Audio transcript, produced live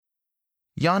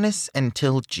Jonas and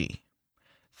Till G.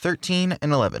 13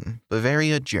 and 11,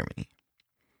 Bavaria, Germany.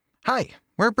 Hi,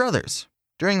 we're brothers.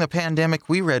 During the pandemic,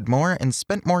 we read more and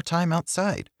spent more time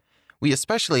outside. We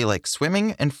especially like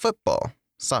swimming and football,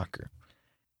 soccer.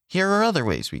 Here are other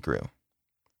ways we grew.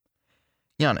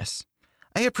 Jonas,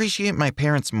 I appreciate my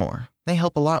parents more. They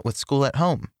help a lot with school at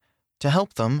home. To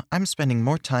help them, I'm spending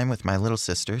more time with my little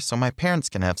sister so my parents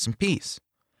can have some peace.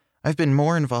 I've been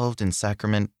more involved in the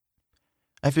sacrament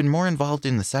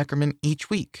each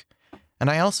week, and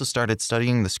I also started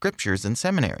studying the scriptures in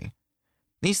seminary.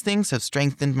 These things have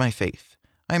strengthened my faith.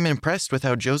 I'm impressed with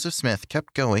how Joseph Smith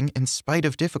kept going in spite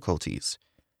of difficulties.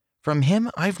 From him,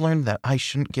 I've learned that I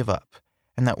shouldn't give up,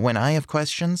 and that when I have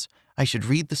questions, I should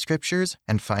read the scriptures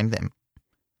and find them.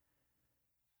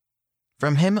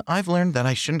 From him, I've learned that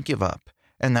I shouldn't give up,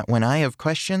 and that when I have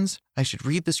questions, I should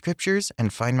read the scriptures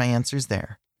and find my answers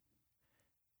there.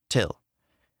 Till.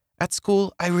 At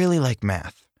school, I really like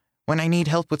math. When I need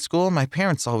help with school, my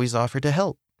parents always offer to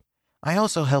help. I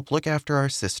also help look after our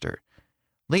sister.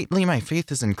 Lately, my faith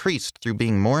has increased through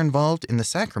being more involved in the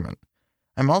sacrament.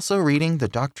 I'm also reading the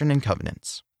Doctrine and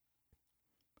Covenants.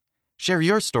 Share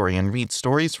your story and read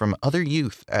stories from other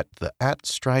youth at the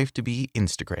 @StriveToBe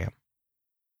Instagram.